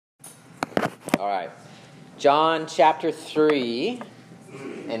All right. John chapter 3,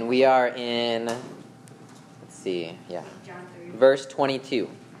 and we are in, John 3. verse 22.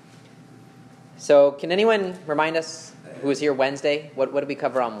 So can anyone remind us who was here Wednesday? What did we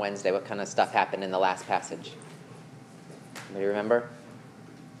cover on Wednesday? What kind of stuff happened in the last passage? Anybody remember?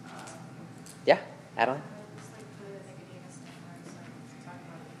 Yeah, Adeline?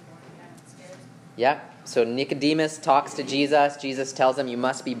 Yeah, so Nicodemus talks to Jesus. Jesus tells him, you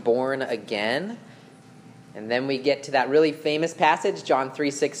must be born again. And then we get to that really famous passage, John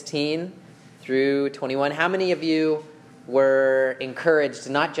 3:16 through 21. How many of you were encouraged,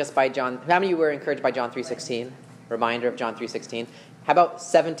 not just by John, how many of you were encouraged by John 3:16? Reminder of John 3:16. How about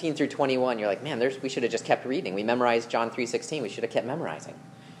 17 through 21? You're like, man, we should have just kept reading. We memorized John 3:16. We should have kept memorizing.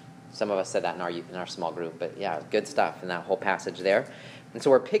 Some of us said that in our small group, but yeah, good stuff in that whole passage there. And so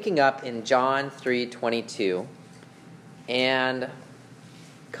we're picking up in John 3:22. And a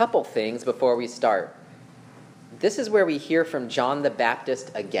couple things before we start. This is where we hear from John the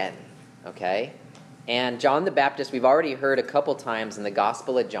Baptist again, okay? And John the Baptist, we've already heard a couple times in the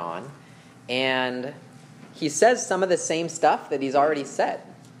Gospel of John, and he says some of the same stuff that he's already said.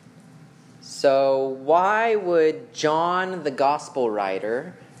 So why would John, the Gospel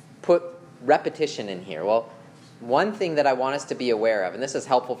writer, put repetition in here? Well, one thing that I want us to be aware of, and this is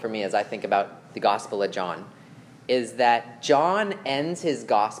helpful for me as I think about the Gospel of John, is that John ends his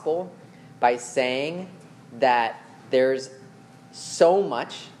Gospel by saying that there's so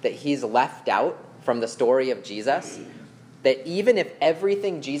much that he's left out from the story of Jesus that even if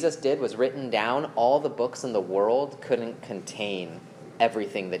everything Jesus did was written down, all the books in the world couldn't contain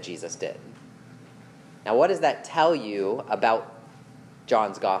everything that Jesus did. Now, what does that tell you about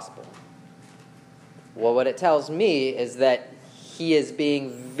John's Gospel? Well, what it tells me is that he is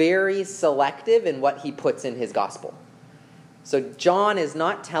being very selective in what he puts in his Gospel. So John is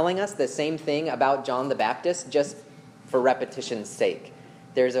not telling us the same thing about John the Baptist just for repetition's sake.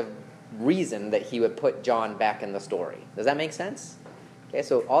 There's a reason that he would put John back in the story. Does that make sense? Okay,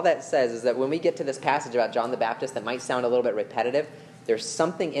 so all that says is that when we get to this passage about John the Baptist that might sound a little bit repetitive, there's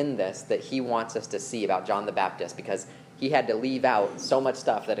something in this that he wants us to see about John the Baptist because he had to leave out so much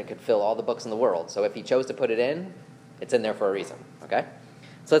stuff that it could fill all the books in the world. So if he chose to put it in, it's in there for a reason. Okay?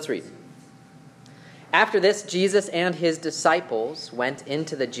 So let's read. After this, Jesus and his disciples went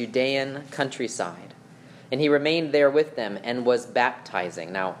into the Judean countryside, and he remained there with them and was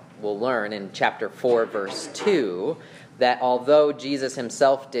baptizing. Now, we'll learn in chapter 4, verse 2, that although Jesus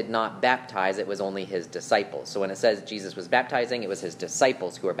himself did not baptize, it was only his disciples. So when it says Jesus was baptizing, it was his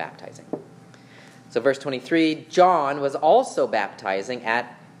disciples who were baptizing. So verse 23, John was also baptizing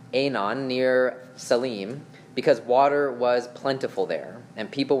at Aenon near Salim, because water was plentiful there,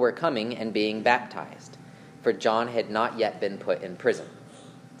 and people were coming and being baptized, for John had not yet been put in prison.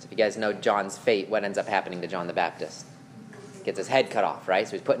 So if you guys know John's fate, what ends up happening to John the Baptist? Gets his head cut off, right?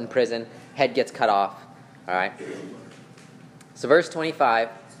 So he's put in prison, head gets cut off, all right? So verse 25,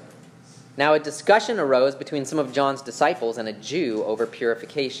 now a discussion arose between some of John's disciples and a Jew over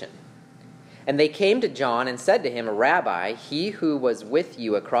purification. And they came to John and said to him, Rabbi, he who was with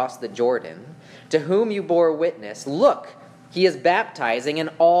you across the Jordan, to whom you bore witness, look, he is baptizing,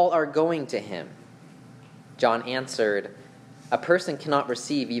 and all are going to him. John answered, a person cannot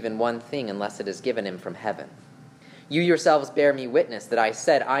receive even one thing unless it is given him from heaven. You yourselves bear me witness that I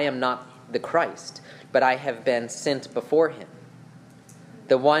said, I am not the Christ, but I have been sent before him.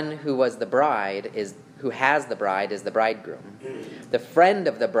 The one who has the bride is the bridegroom. The friend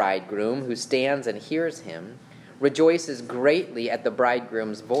of the bridegroom who stands and hears him rejoices greatly at the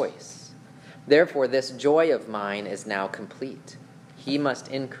bridegroom's voice. Therefore this joy of mine is now complete. He must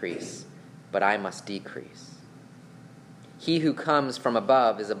increase, but I must decrease. He who comes from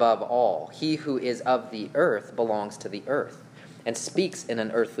above is above all. He who is of the earth belongs to the earth and speaks in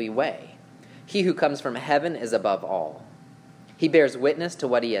an earthly way. He who comes from heaven is above all. He bears witness to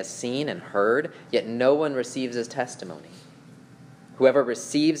what he has seen and heard, yet no one receives his testimony. Whoever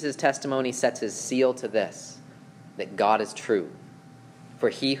receives his testimony sets his seal to this, that God is true. For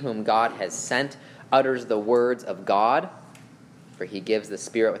he whom God has sent utters the words of God, for he gives the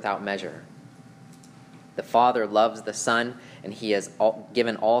Spirit without measure. The Father loves the Son, and he has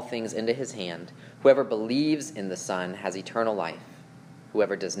given all things into his hand. Whoever believes in the Son has eternal life.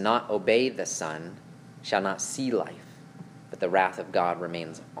 Whoever does not obey the Son shall not see life, but the wrath of God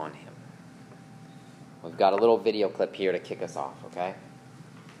remains on him. We've got a little video clip here to kick us off, okay?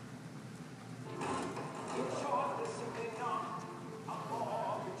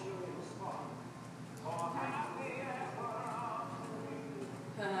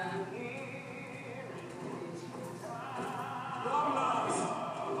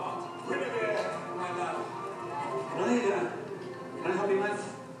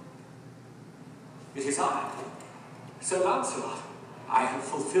 Sir Lancelot, I have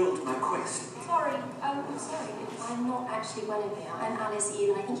fulfilled my quest. Sorry, I'm sorry. I'm not actually Guinevere. I'm Alice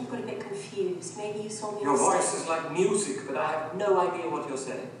Eve, and I think you've got a bit confused. Maybe you saw me Your on voice stage. is like music, but I have no idea what you're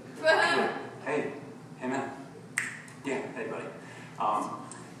saying. Hey, man. Yeah, hey, buddy.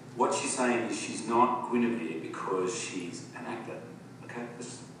 What she's saying is she's not Guinevere because she's an actor. Okay?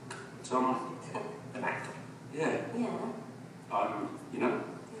 So am I. An actor. Yeah. Yeah. You know?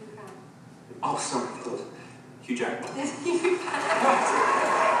 Oh, sorry, I thought. Hugh Jackman. Yes.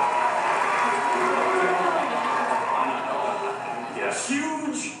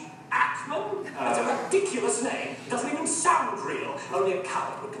 Huge Ackman? That's a ridiculous name. It doesn't even sound real. Only a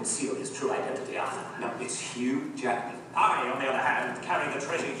coward would conceal his true identity, Arthur. No, it's Hugh Jackman. I, on the other hand, carry the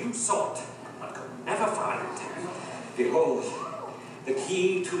treasure you sought, but could never find. Behold, the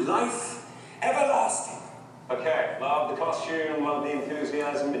key to life everlasting. Okay, love the costume, love the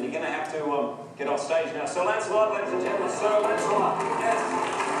enthusiasm, but you're going to have to get off stage now. Sir Lancelot, ladies and gentlemen, Sir Lancelot. Yes.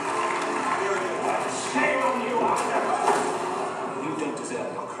 Shame on you, Arthur. You don't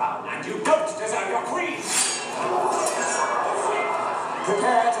deserve your crown, and you don't deserve your queen.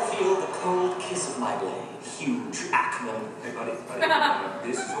 Prepare to feel the cold kiss of my blade, huge Ackman. Hey, buddy,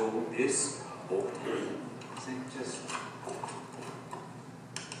 this is all just...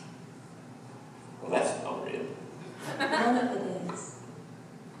 Well, that's not real. None of it is.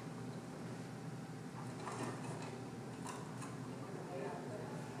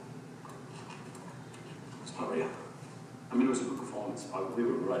 It's not real. I mean, it was a good performance. We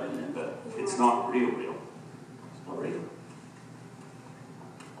were right in there, but it's not real. It's not real.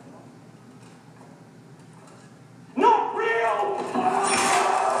 Not real!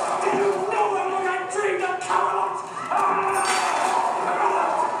 Do you know how long I dreamed of Camelot?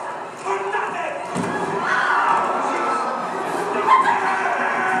 For nothing!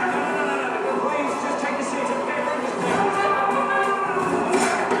 Please, just take a seat and bear with me.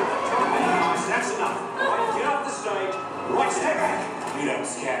 That's enough. Right, get off the stage. Right, stay back. You don't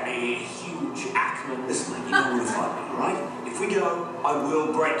scare me, huge Ackman. Listen, mate, you know where to find me, right? If we go, I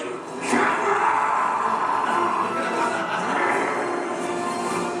will break you.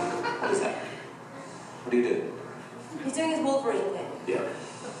 What is that? What do you do? He's doing his Wolverine thing. Yeah.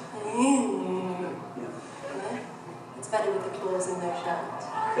 It's better with the claws and no shirt.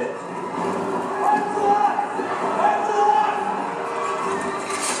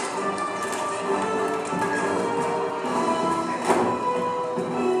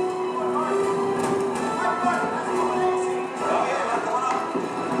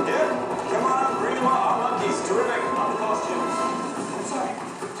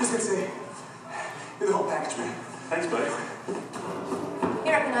 Thanks, buddy. He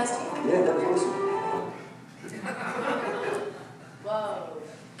recognized you. Yeah, that was awesome. Whoa.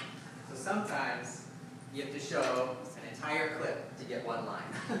 So sometimes you have to show an entire clip to get one line.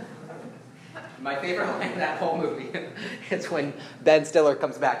 My favorite line in that whole movie is when Ben Stiller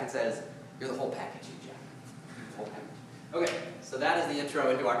comes back and says, "You're the whole package, you Jack. You're the whole package." Okay, so that is the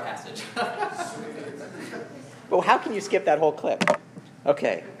intro into our passage. Well, how can you skip that whole clip?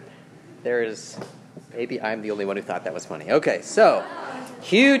 Okay, maybe I'm the only one who thought that was funny. Okay, so,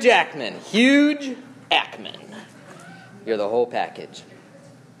 Hugh Jackman. Huge Ackman. You're the whole package.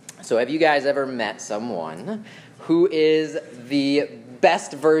 So have you guys ever met someone who is the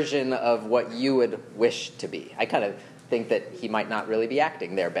best version of what you would wish to be? I kind of think that he might not really be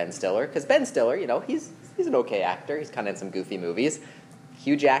acting there, Ben Stiller, because Ben Stiller, he's an okay actor. He's kind of in some goofy movies.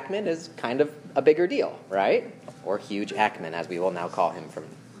 Hugh Jackman is kind of a bigger deal, right? Or Huge Ackman, as we will now call him from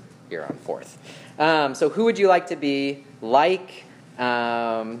here on forth. So who would you like to be like?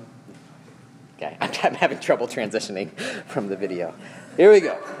 Okay, I'm having trouble transitioning from the video. Here we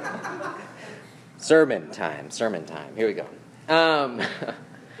go. Sermon time. Here we go.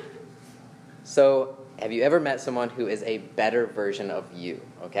 So have you ever met someone who is a better version of you?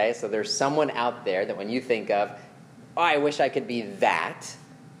 Okay, so there's someone out there that when you think of, oh, I wish I could be that,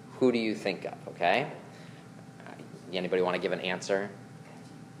 who do you think of, okay? Anybody want to give an answer?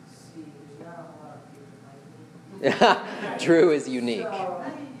 Drew is unique.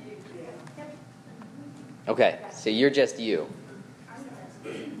 Okay, so you're just you.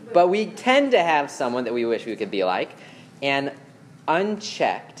 But we tend to have someone that we wish we could be like, and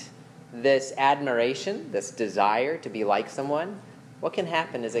unchecked, this admiration, this desire to be like someone, what can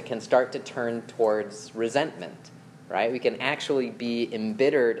happen is it can start to turn towards resentment, right? We can actually be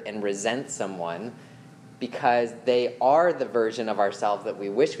embittered and resent someone because they are the version of ourselves that we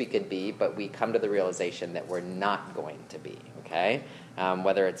wish we could be, but we come to the realization that we're not going to be, okay?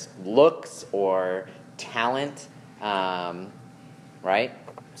 Whether it's looks or talent, right?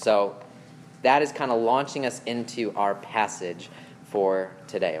 So that is kind of launching us into our passage for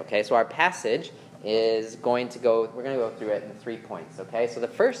today, okay? So our passage is we're going to go through it in 3 points, okay? So the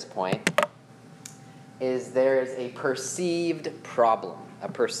first point is there is a perceived problem,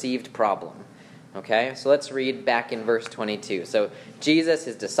 okay? So let's read back in verse 22. So Jesus,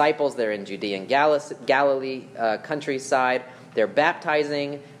 his disciples, they're in Judea and Galilee countryside. They're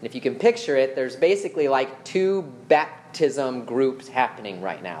baptizing, and if you can picture it, there's basically like two baptism groups happening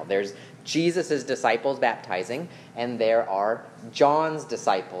right now. There's Jesus' disciples baptizing, and there are John's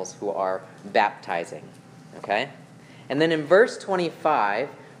disciples who are baptizing, okay? And then in verse 25,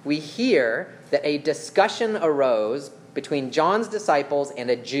 we hear that a discussion arose between John's disciples and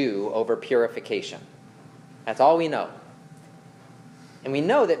a Jew over purification. That's all we know. And we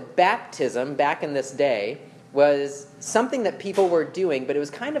know that baptism back in this day was something that people were doing, but it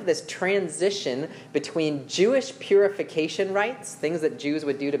was kind of this transition between Jewish purification rites, things that Jews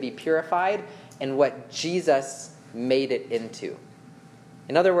would do to be purified, and what Jesus made it into.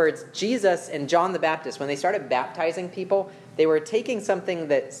 In other words, Jesus and John the Baptist, when they started baptizing people, they were taking something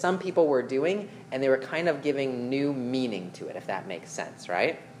that some people were doing, and they were kind of giving new meaning to it, if that makes sense,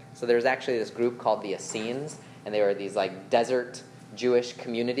 right? So there's actually this group called the Essenes, and they were these like desert Jewish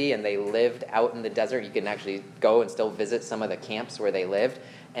community, and they lived out in the desert. You can actually go and still visit some of the camps where they lived,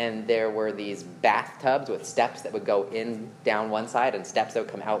 and there were these bathtubs with steps that would go in down one side and steps that would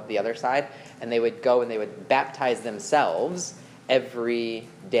come out the other side, and they would go and they would baptize themselves every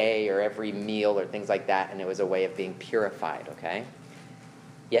day or every meal or things like that, and it was a way of being purified, okay?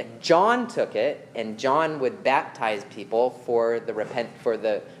 Yet John took it, and John would baptize people for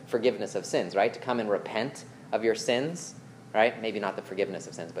the forgiveness of sins, right? To come and repent of your sins, right? Maybe not the forgiveness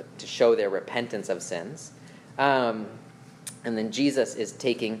of sins, but to show their repentance of sins. And then Jesus is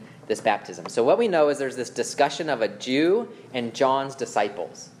taking this baptism. So what we know is there's this discussion of a Jew and John's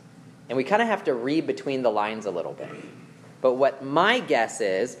disciples. And we kind of have to read between the lines a little bit. But what my guess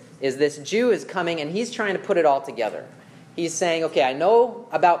is this Jew is coming and he's trying to put it all together. He's saying, okay, I know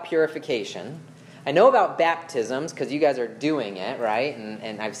about purification. I know about baptisms because you guys are doing it, right?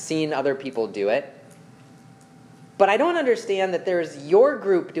 And I've seen other people do it. But I don't understand that there's your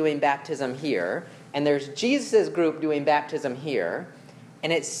group doing baptism here, and there's Jesus' group doing baptism here,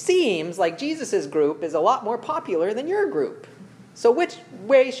 and it seems like Jesus' group is a lot more popular than your group. So which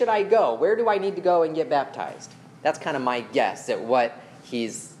way should I go? Where do I need to go and get baptized? That's kind of my guess at what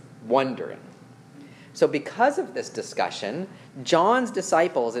he's wondering. So because of this discussion, John's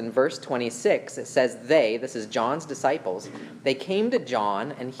disciples in verse 26, it says this is John's disciples, they came to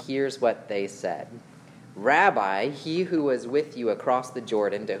John, and here's what they said. Rabbi, he who was with you across the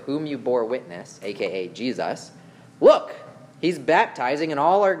Jordan, to whom you bore witness, a.k.a. Jesus, look, he's baptizing and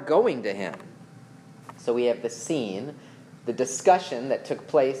all are going to him. So we have the scene, the discussion that took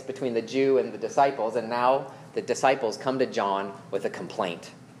place between the Jew and the disciples, and now the disciples come to John with a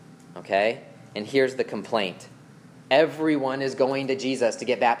complaint. Okay? And here's the complaint. Everyone is going to Jesus to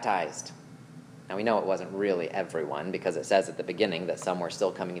get baptized. Now, we know it wasn't really everyone because it says at the beginning that some were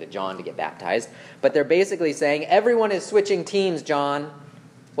still coming to John to get baptized. But they're basically saying, everyone is switching teams, John.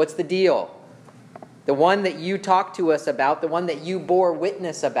 What's the deal? The one that you talked to us about, the one that you bore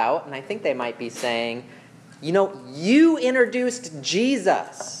witness about, and I think they might be saying, you introduced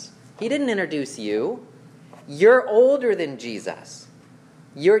Jesus. He didn't introduce you. You're older than Jesus.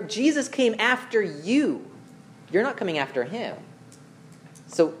 Jesus came after you. You're not coming after him.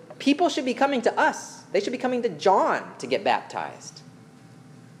 So people should be coming to us. They should be coming to John to get baptized.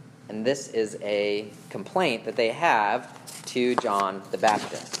 And this is a complaint that they have to John the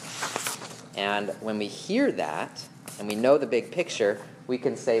Baptist. And when we hear that, and we know the big picture, we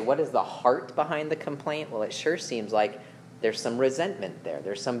can say, what is the heart behind the complaint? Well, it sure seems like there's some resentment there.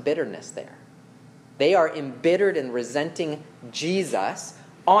 There's some bitterness there. They are embittered and resenting Jesus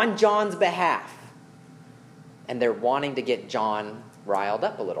on John's behalf. And they're wanting to get John riled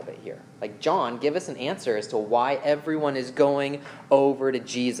up a little bit here. Like, John, give us an answer as to why everyone is going over to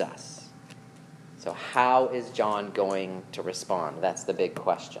Jesus. So how is John going to respond? That's the big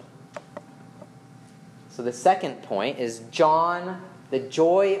question. So the second point is John, the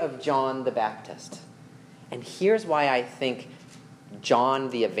joy of John the Baptist. And here's why I think John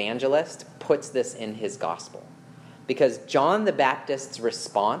the evangelist puts this in his gospel. Because John the Baptist's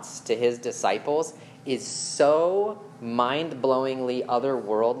response to his disciples is so mind-blowingly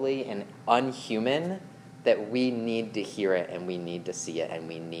otherworldly and unhuman that we need to hear it and we need to see it and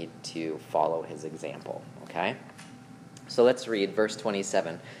we need to follow his example, okay? So let's read verse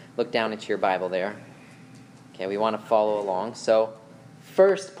 27. Look down at your Bible there. Okay, we want to follow along. So,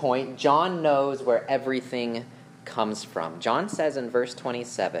 first point, John knows where everything comes from. John says in verse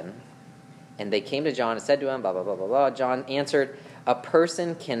 27, And they came to John and said to him, blah, blah, blah, blah, blah. John answered, a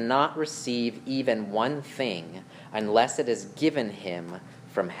person cannot receive even one thing unless it is given him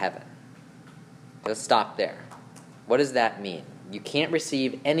from heaven. Let's stop there. What does that mean? You can't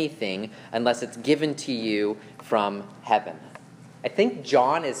receive anything unless it's given to you from heaven. I think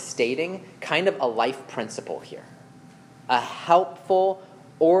John is stating kind of a life principle here. A helpful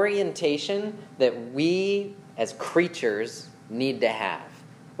orientation that we as creatures need to have,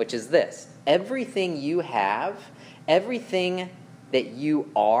 which is this. Everything you have, everything that you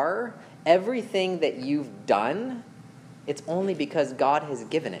are, everything that you've done, it's only because God has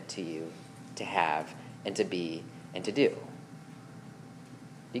given it to you to have and to be and to do. Do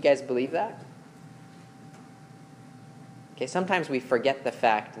you guys believe that? Okay, sometimes we forget the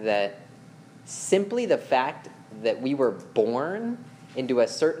fact that simply the fact that we were born into a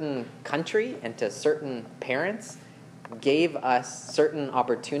certain country and to certain parents gave us certain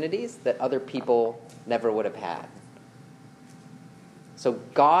opportunities that other people never would have had. So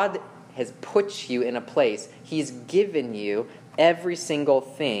God has put you in a place. He's given you every single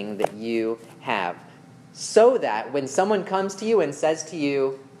thing that you have. So that when someone comes to you and says to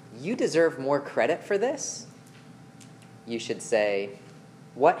you, you deserve more credit for this, you should say,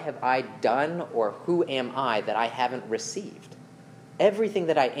 what have I done or who am I that I haven't received? Everything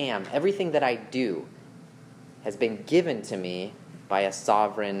that I am, everything that I do has been given to me by a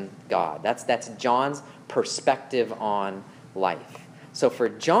sovereign God. That's John's perspective on life. So for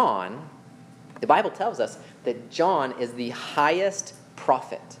John, the Bible tells us that John is the highest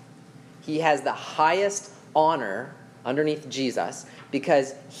prophet. He has the highest honor underneath Jesus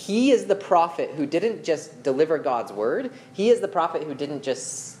because he is the prophet who didn't just deliver God's word. He is the prophet who didn't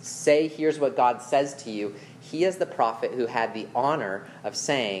just say, here's what God says to you. He is the prophet who had the honor of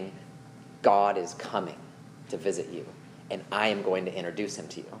saying, God is coming to visit you, and I am going to introduce him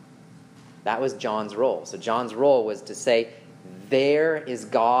to you. That was John's role. So John's role was to say, there is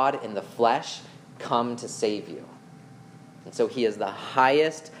God in the flesh, come to save you. And so he is the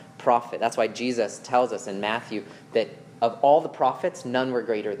highest prophet. That's why Jesus tells us in Matthew that of all the prophets, none were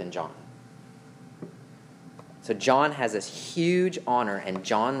greater than John. So John has this huge honor, and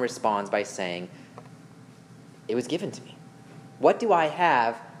John responds by saying, it was given to me. What do I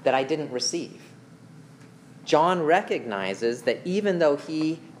have that I didn't receive? John recognizes that even though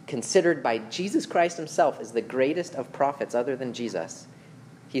he, considered by Jesus Christ himself, as the greatest of prophets other than Jesus,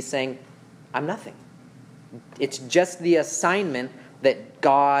 he's saying, I'm nothing. It's just the assignment that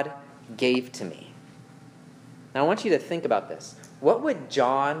God gave to me. Now I want you to think about this. What would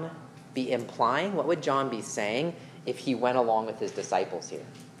John be implying? What would John be saying if he went along with his disciples here?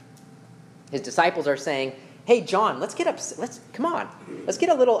 His disciples are saying, hey, John, let's get upset. Let's get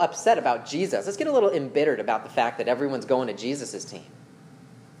a little upset about Jesus. Let's get a little embittered about the fact that everyone's going to Jesus' team.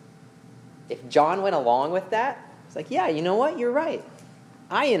 If John went along with that, it's like, yeah, you know what? You're right.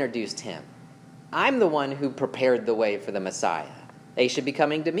 I introduced him. I'm the one who prepared the way for the Messiah. They should be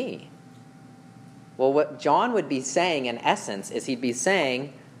coming to me. Well, what John would be saying, in essence, is he'd be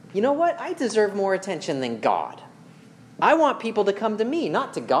saying, you know what? I deserve more attention than God. I want people to come to me,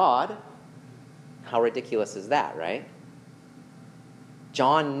 not to God. How ridiculous is that, right?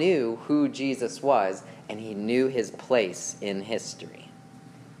 John knew who Jesus was, and he knew his place in history.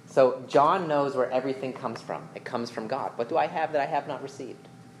 So John knows where everything comes from. It comes from God. What do I have that I have not received?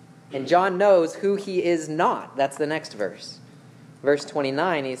 And John knows who he is not. That's the next verse. Verse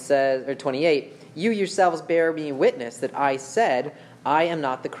 29, he says, or 28, you yourselves bear me witness that I said, I am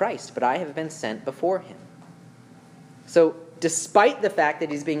not the Christ, but I have been sent before him. So despite the fact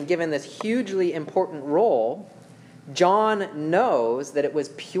that he's being given this hugely important role, John knows that it was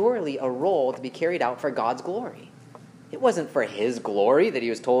purely a role to be carried out for God's glory. It wasn't for his glory that he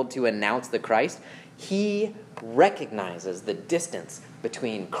was told to announce the Christ. He recognizes the distance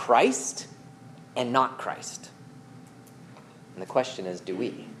between Christ and not Christ. And the question is, do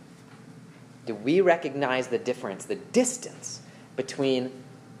we? Do we recognize the difference, the distance between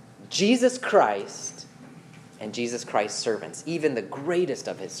Jesus Christ and Jesus Christ's servants, even the greatest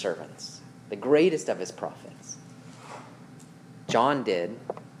of his servants, the greatest of his prophets? John did,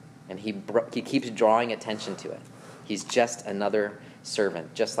 and he keeps drawing attention to it. He's just another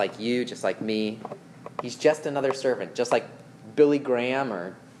servant, just like you, just like me. He's just another servant, just like Billy Graham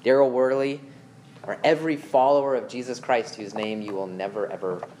or Darrell Worley or every follower of Jesus Christ whose name you will never,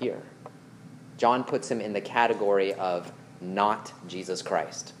 ever hear. John puts him in the category of not Jesus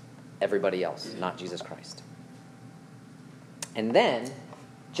Christ. Everybody else, not Jesus Christ. And then,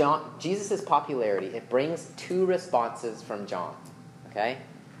 Jesus' popularity, it brings two responses from John. Okay?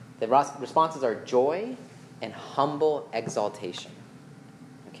 The responses are joy and humble exaltation.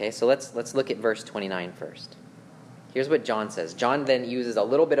 Okay, Okay, so let's look at verse 29 first. Here's what John says. John then uses a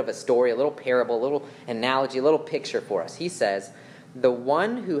little bit of a story, a little parable, a little analogy, a little picture for us. He says, the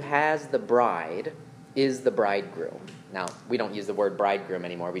one who has the bride is the bridegroom. Now, we don't use the word bridegroom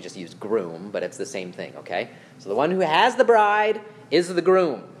anymore. We just use groom, but it's the same thing, okay? So the one who has the bride is the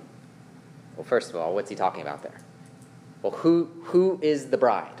groom. Well, first of all, what's he talking about there? Well, who is the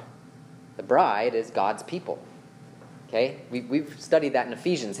bride? The bride is God's people. Okay? We've studied that in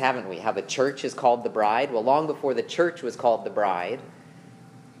Ephesians, haven't we? How the church is called the bride. Well, long before the church was called the bride,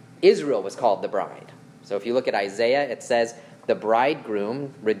 Israel was called the bride. So if you look at Isaiah, it says, the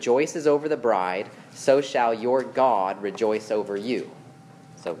bridegroom rejoices over the bride, so shall your God rejoice over you.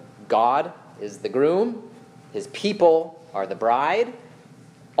 So God is the groom, his people are the bride.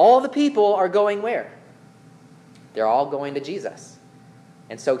 All the people are going where? They're all going to Jesus.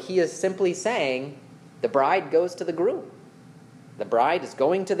 And so he is simply saying, the bride goes to the groom. The bride is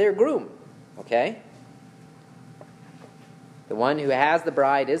going to their groom. Okay? The one who has the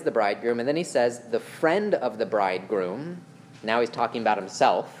bride is the bridegroom. And then he says, the friend of the bridegroom. Now he's talking about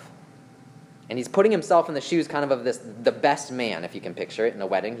himself. And he's putting himself in the shoes kind of the best man, if you can picture it, in a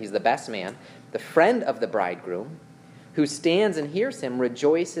wedding. He's the best man. The friend of the bridegroom, who stands and hears him,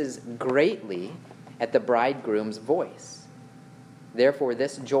 rejoices greatly at the bridegroom's voice. Therefore,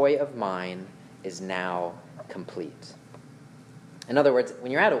 this joy of mine is now complete. In other words,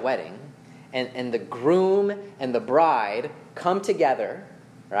 when you're at a wedding, and the groom and the bride come together,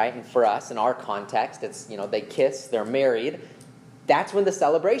 right? And for us, in our context, it's, they kiss, they're married. That's when the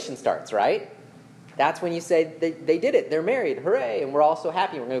celebration starts, right? That's when you say, they did it, they're married, hooray, and we're all so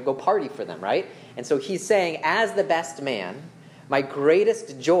happy, we're going to go party for them, right? And so he's saying, as the best man, my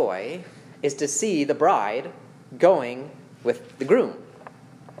greatest joy is to see the bride going with the groom.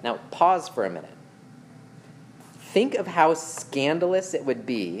 Now, pause for a minute. Think of how scandalous it would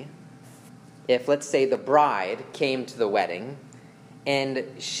be if, let's say, the bride came to the wedding and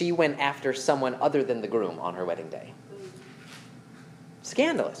she went after someone other than the groom on her wedding day.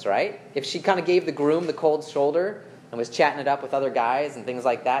 Scandalous, right? If she kind of gave the groom the cold shoulder and was chatting it up with other guys and things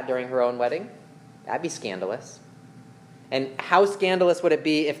like that during her own wedding, that'd be scandalous. And how scandalous would it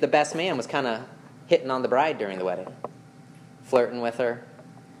be if the best man was kind of hitting on the bride during the wedding? Flirting with her,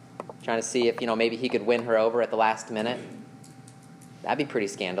 trying to see if, maybe he could win her over at the last minute. That'd be pretty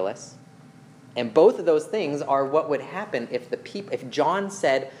scandalous. And both of those things are what would happen if John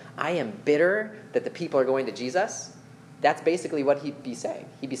said, I am bitter that the people are going to Jesus. That's basically what he'd be saying.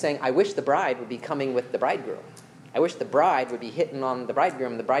 He'd be saying, I wish the bride would be coming with the bridegroom. I wish the bride would be hitting on the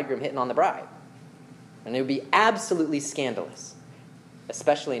bridegroom and the bridegroom hitting on the bride. And it would be absolutely scandalous,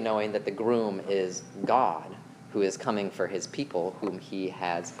 especially knowing that the groom is God, who is coming for his people, whom he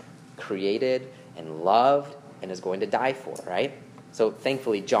has created and loved and is going to die for, right? So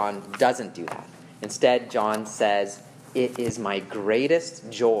thankfully, John doesn't do that. Instead, John says, it is my greatest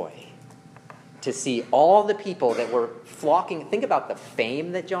joy to see all the people that were flocking. Think about the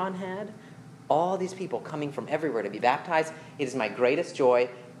fame that John had. All these people coming from everywhere to be baptized. It is my greatest joy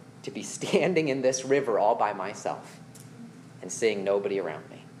to be standing in this river all by myself and seeing nobody around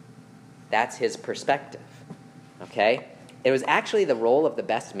me. That's his perspective. Okay? It was actually the role of the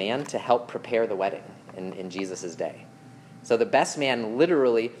best man to help prepare the wedding in Jesus' day. So the best man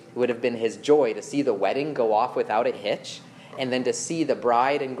literally would have been his joy to see the wedding go off without a hitch, and then to see the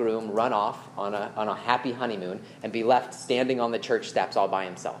bride and groom run off on a happy honeymoon and be left standing on the church steps all by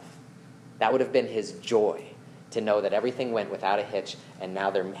himself. That would have been his joy, to know that everything went without a hitch and now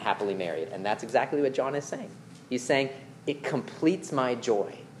they're happily married. And that's exactly what John is saying. He's saying, it completes my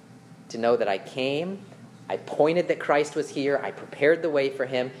joy to know that I came, I pointed that Christ was here, I prepared the way for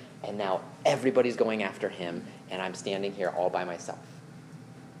him, and now everybody's going after him, and I'm standing here all by myself.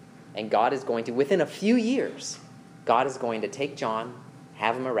 And God is going to, within a few years, God is going to take John,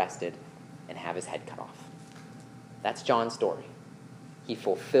 have him arrested, and have his head cut off. That's John's story. He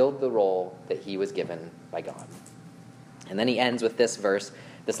fulfilled the role that he was given by God. And then he ends with this verse,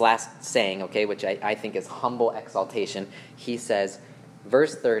 this last saying, okay, which I think is humble exaltation. He says,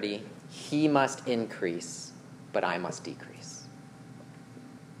 verse 30, he must increase, but I must decrease.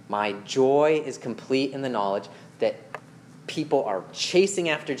 My joy is complete in the knowledge that people are chasing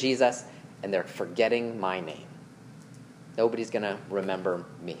after Jesus and they're forgetting my name. Nobody's going to remember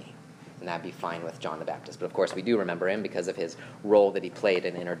me. And that'd be fine with John the Baptist. But of course we do remember him because of his role that he played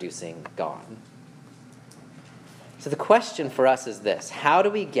in introducing God. So the question for us is this. How do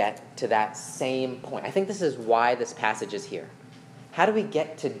we get to that same point? I think this is why this passage is here. How do we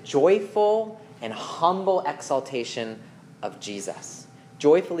get to joyful and humble exaltation of Jesus?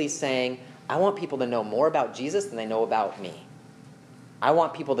 Joyfully saying, I want people to know more about Jesus than they know about me. I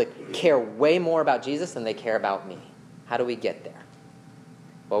want people to care way more about Jesus than they care about me. How do we get there?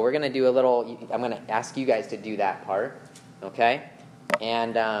 Well, we're going to do I'm going to ask you guys to do that part, okay?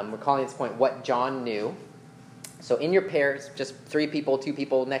 And we're calling this point, What John Knew. So in your pairs, just 3 people, 2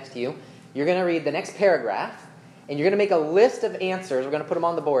 people next to you, you're going to read the next paragraph, and you're going to make a list of answers, we're going to put them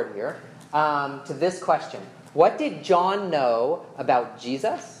on the board here, to this question. What did John know about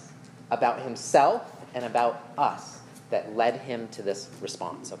Jesus, about himself, and about us that led him to this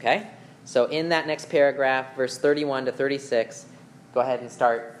response, okay? So in that next paragraph, verse 31 to 36, go ahead and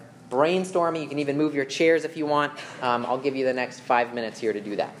start brainstorming. You can even move your chairs if you want. I'll give you the next 5 minutes here to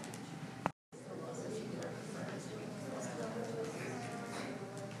do that.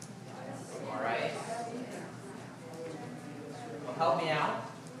 All right. Well, help me out.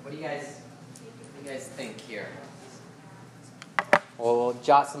 What do you guys think here? We'll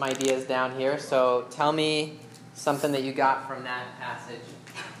jot some ideas down here. So tell me something that you got from that passage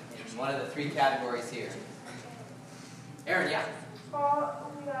in one of the 3 categories here. Aaron, yeah? We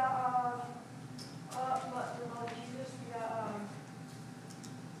got, Jesus, we got,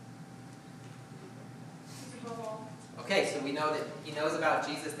 he's above all. Okay, so we know that he knows about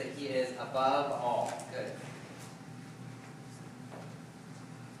Jesus, that he is above all. Good.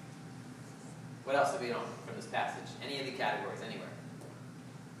 What else do we know from this passage? Any of the categories, anywhere?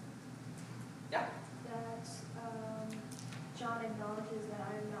 Yeah? That John acknowledges that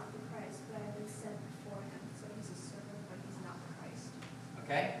I am not the Christ, but I have been sent before him. So he's a servant, but he's not the Christ.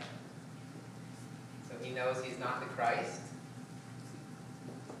 Okay. So he knows he's not the Christ.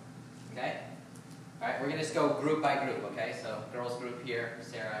 Okay? All right, we're going to just go group by group, okay? So girls group here,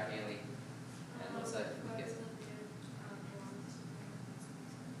 Sarah, Haley, and Melissa.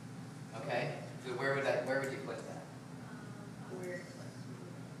 Okay. So where would you put that?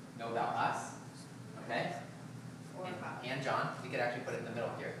 Know about us. Okay. And John. We could actually put it in the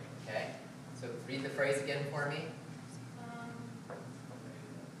middle here. Okay. So read the phrase again for me.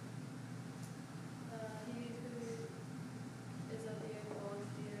 He who is of the earth, owns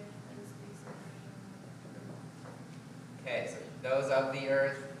the earth, and speaks in Okay, so those of the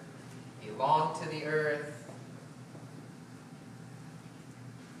earth belong to the earth,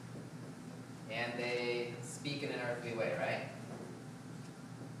 and they speak in an earthly way, right?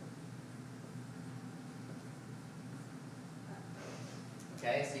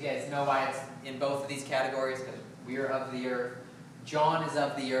 Okay, so you guys know why it's in both of these categories, because we are of the earth. John is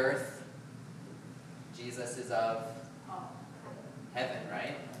of the earth. Jesus is of heaven,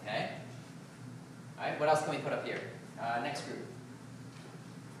 right? Okay. All right, what else can we put up here? Next group.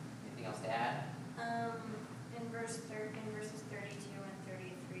 Anything else to add? In verses 32 and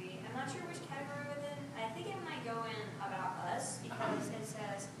 33, I'm not sure which category within. I think it might go in about us, because it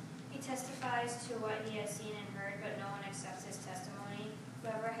says, he testifies to what he has seen and heard, but no one accepts his testimony.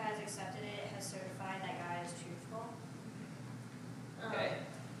 Whoever has accepted it has certified that God is truthful. Okay.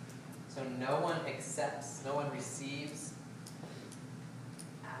 So no one accepts, no one receives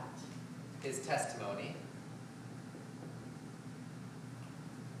his testimony.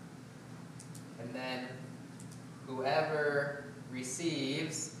 And then whoever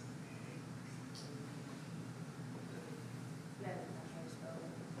receives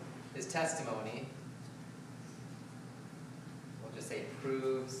his testimony, we'll just say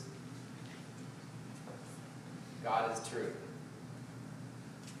proves God is true.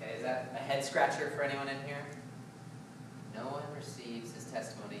 Okay, is that a head scratcher for anyone in here? No one receives his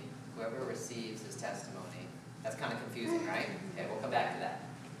testimony. Whoever receives his testimony. That's kind of confusing, right? Okay, we'll come back to that.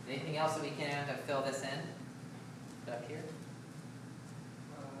 Anything else that we can to fill this in? Put up here?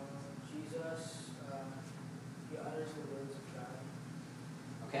 Jesus, he utters the words of God.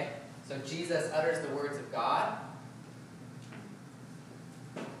 Okay, so Jesus utters the words of God.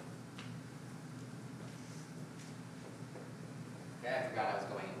 Okay, I forgot I was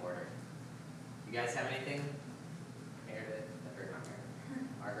going in order. You guys have anything? Meredith,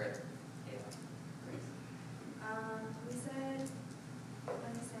 Margaret, Ayla. We said,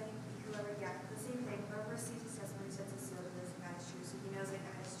 let me say, whoever, the same thing, whoever receives his testimony sets a seal to this, God is true, so he knows that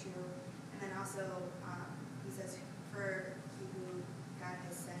God is true. And then also, he says, for he who God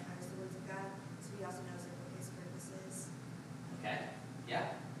has sent utters the words of God, so he also knows what his purpose is. Okay,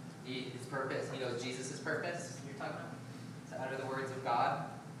 yeah. His purpose, he knows Jesus' purpose, you're talking about? To utter the words of God?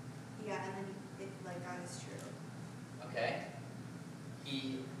 Yeah, and then, God is true. Okay.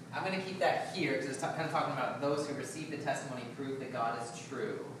 I'm going to keep that here because it's kind of talking about those who receive the testimony prove that God is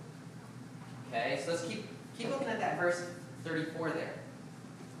true. Okay, so let's keep looking at that verse 34 there.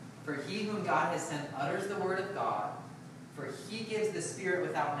 For he whom God has sent utters the word of God, for he gives the Spirit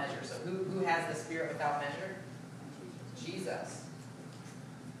without measure. So who has the Spirit without measure? Jesus.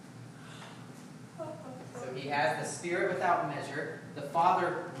 So he has the Spirit without measure. The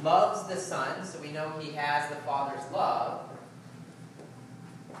Father loves the Son, so we know he has the Father's love.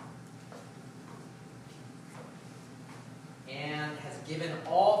 And has given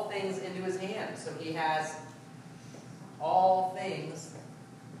all things into his hand. So he has all things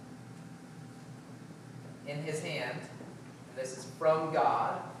in his hand. And this is from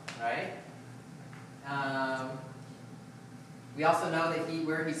God, right? We also know that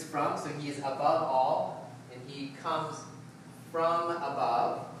where he's from, so he is above all, and he comes from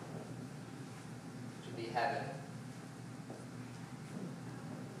above, which would be heaven.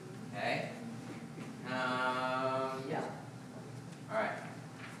 Okay? Yeah. All right.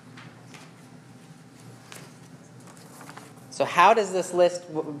 So how does this list,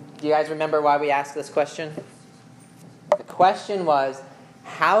 do you guys remember why we asked this question? The question was,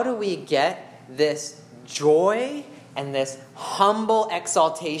 how do we get this joy and this humble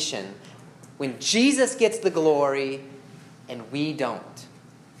exaltation when Jesus gets the glory and we don't?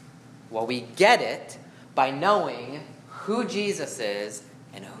 Well, we get it by knowing who Jesus is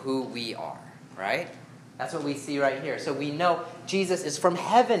and who we are, right? That's what we see right here. So we know Jesus is from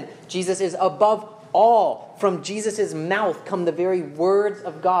heaven. Jesus is above all. From Jesus' mouth come the very words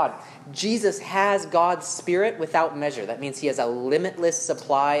of God. Jesus has God's Spirit without measure. That means he has a limitless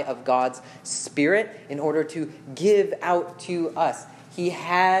supply of God's Spirit in order to give out to us. He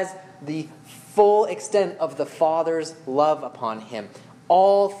has the full extent of the Father's love upon him.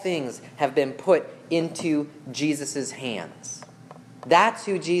 All things have been put into Jesus' hands. That's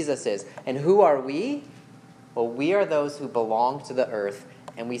who Jesus is. And who are we? Well, we are those who belong to the earth,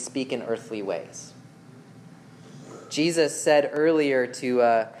 and we speak in earthly ways. Jesus said earlier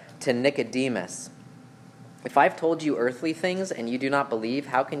to Nicodemus, if I've told you earthly things and you do not believe,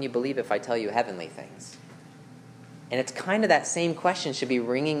 how can you believe if I tell you heavenly things? And it's kind of that same question should be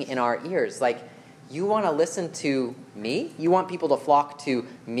ringing in our ears. Like, you want to listen to me? You want people to flock to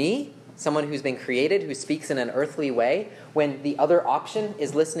me? Someone who's been created, who speaks in an earthly way, when the other option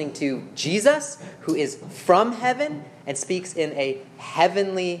is listening to Jesus, who is from heaven and speaks in a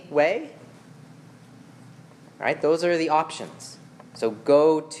heavenly way? All right, those are the options. So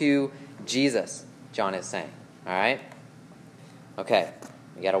go to Jesus, John is saying. All right? Okay,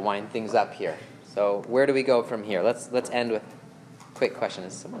 we got to wind things up here. So where do we go from here? Let's end with a quick question.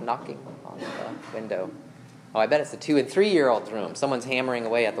 Is someone knocking on the window? Oh, I bet it's the 2- and 3-year-old's room. Someone's hammering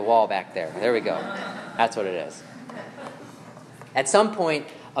away at the wall back there. There we go. That's what it is. At some point,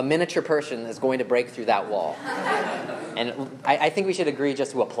 a miniature person is going to break through that wall. And I think we should agree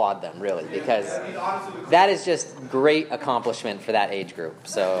just to applaud them, really, because that is just great accomplishment for that age group.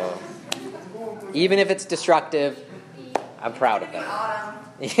 So even if it's destructive, I'm proud of them.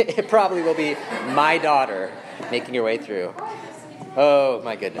 It probably will be my daughter making her way through. Oh,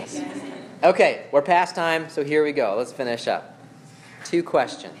 my goodness. Okay, we're past time, so here we go. Let's finish up. 2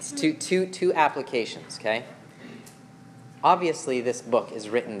 questions, two applications, okay? Obviously, this book is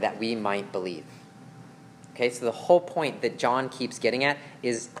written that we might believe. Okay, so the whole point that John keeps getting at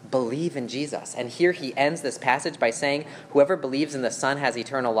is believe in Jesus. And here he ends this passage by saying, whoever believes in the Son has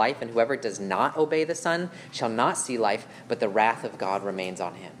eternal life, and whoever does not obey the Son shall not see life, but the wrath of God remains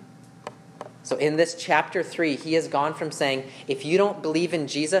on him. So in this chapter 3, he has gone from saying, if you don't believe in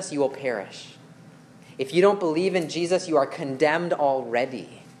Jesus, you will perish. If you don't believe in Jesus, you are condemned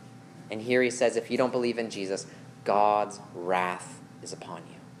already. And here he says, if you don't believe in Jesus, God's wrath is upon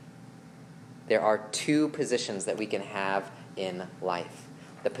you. There are 2 positions that we can have in life.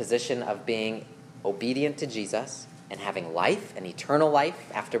 The position of being obedient to Jesus and having life, an eternal life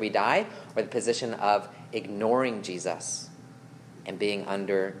after we die, or the position of ignoring Jesus and being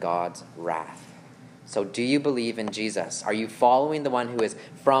under God's wrath. So do you believe in Jesus? Are you following the one who is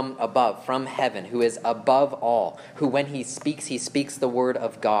from above, from heaven, who is above all, who when he speaks the word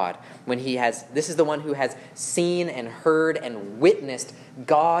of God? This is the one who has seen and heard and witnessed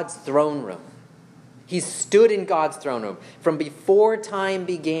God's throne room. He stood in God's throne room from before time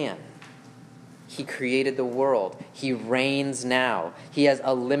began. He created the world. He reigns now. He has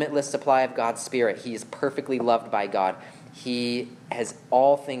a limitless supply of God's Spirit. He is perfectly loved by God. He has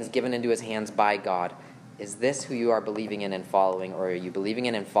all things given into his hands by God. Is this who you are believing in and following, or are you believing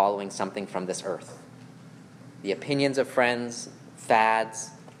in and following something from this earth? The opinions of friends,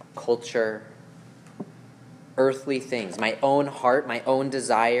 fads, culture, earthly things, my own heart, my own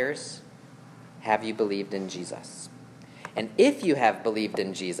desires. Have you believed in Jesus? And if you have believed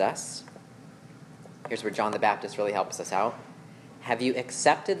in Jesus, here's where John the Baptist really helps us out. Have you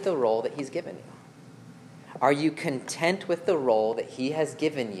accepted the role that he's given you? Are you content with the role that he has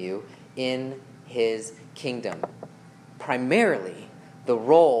given you in his kingdom? Primarily the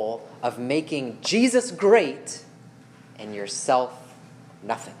role of making Jesus great and yourself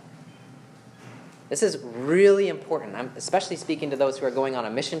nothing. This is really important. I'm especially speaking to those who are going on a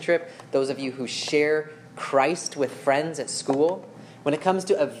mission trip, those of you who share Christ with friends at school. When it comes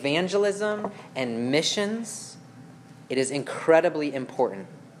to evangelism and missions, it is incredibly important.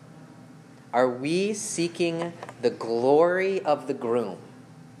 Are we seeking the glory of the groom,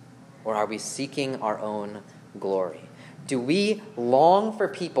 or are we seeking our own glory? Do we long for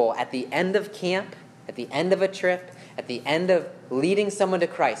people at the end of camp, at the end of a trip, at the end of leading someone to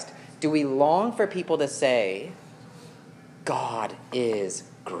Christ, do we long for people to say, God is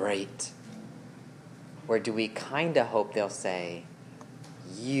great? Or do we kind of hope they'll say,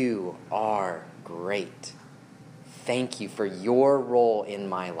 you are great. Thank you for your role in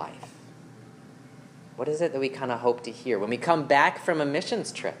my life. What is it that we kind of hope to hear when we come back from a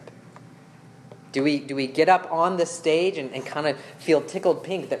missions trip? Do we get up on the stage and kind of feel tickled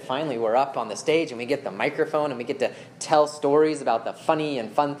pink that finally we're up on the stage and we get the microphone and we get to tell stories about the funny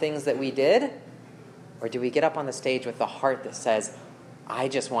and fun things that we did? Or do we get up on the stage with the heart that says, I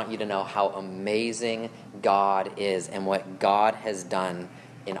just want you to know how amazing God is and what God has done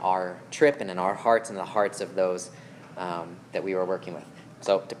in our trip and in our hearts and the hearts of those that we were working with?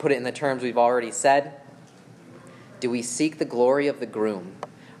 So to put it in the terms we've already said, do we seek the glory of the groom?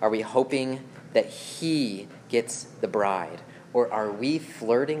 Are we hoping that he gets the bride? Or are we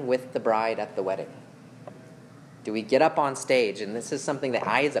flirting with the bride at the wedding? Do we get up on stage? And this is something that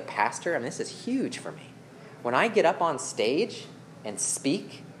I, as a pastor, this is huge for me. When I get up on stage and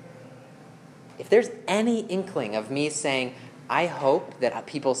speak, if there's any inkling of me saying, I hope that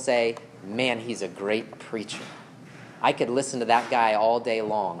people say, man, he's a great preacher. I could listen to that guy all day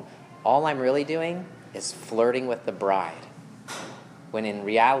long. All I'm really doing is flirting with the bride. When in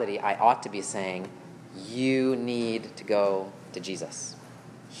reality, I ought to be saying, you need to go to Jesus.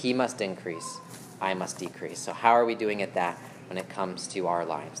 He must increase. I must decrease. So how are we doing at that when it comes to our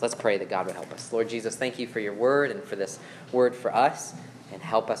lives? Let's pray that God would help us. Lord Jesus, thank you for your word and for this word for us. And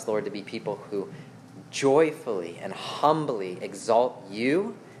help us, Lord, to be people who joyfully and humbly exalt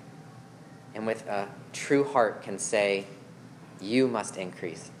you and with a true heart can say, you must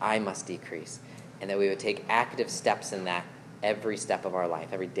increase, I must decrease. And that we would take active steps in that every step of our life,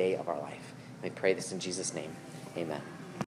 every day of our life. We pray this in Jesus' name. Amen.